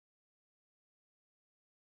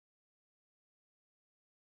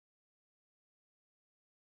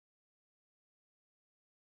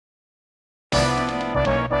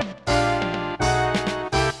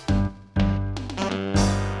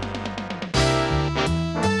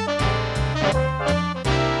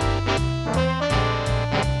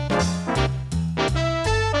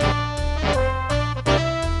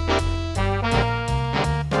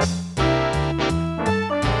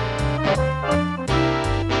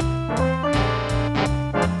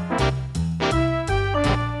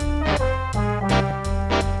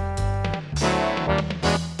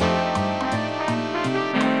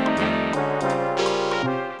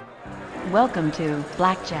Welcome to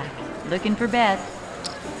Blackjack. Looking for bets?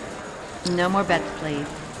 No more bets, please.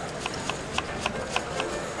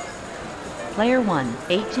 Player 1,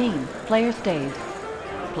 18. Player stays.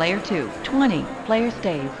 Player 2, 20. Player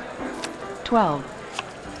stays.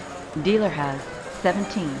 12. Dealer has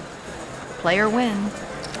 17. Player wins.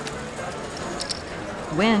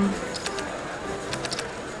 Win.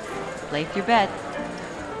 Place your bets.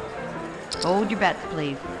 Hold your bets,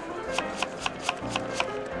 please.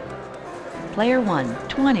 Player 1,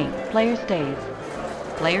 20. Player stays.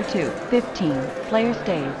 Player 2, 15. Player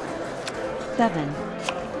stays. 7.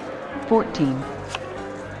 14.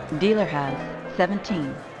 Dealer has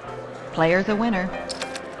 17. Player's a winner.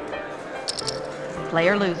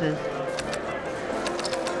 Player loses.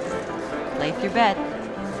 Place your bets.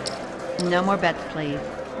 No more bets, please.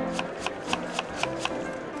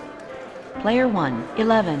 Player 1,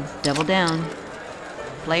 11. Double down.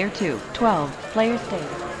 Player 2, 12. Player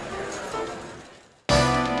stays.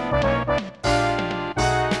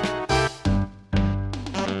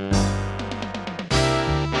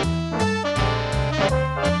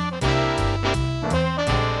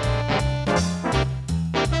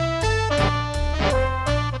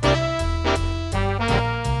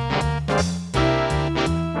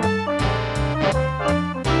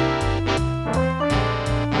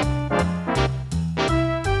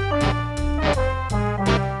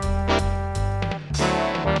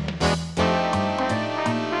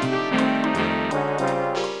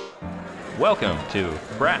 Welcome to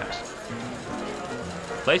Craps.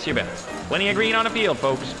 Place your bets. Plenty of green on the field,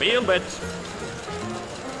 folks. Field bets.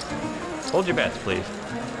 Hold your bets, please.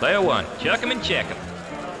 Player 1, chuck 'em and check 'em.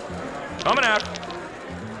 Coming out.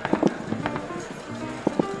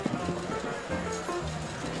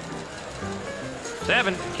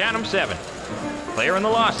 Seven, count 'em 7. Player in the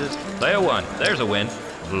losses. Player 1, there's a win.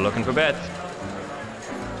 Looking for bets.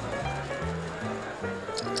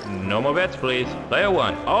 No more bets, please. Player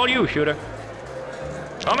 1, all you, shooter.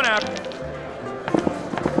 Coming out.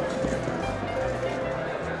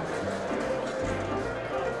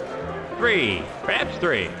 Three, perhaps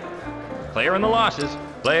 3. Player in the losses.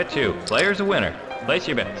 Player 2, player's a winner. Place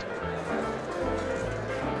your bets.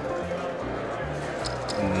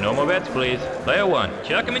 No more bets, please. Player 1,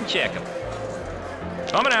 chuck 'em and check 'em.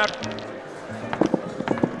 Coming out.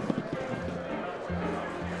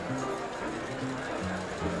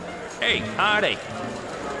 Hey, hard 8.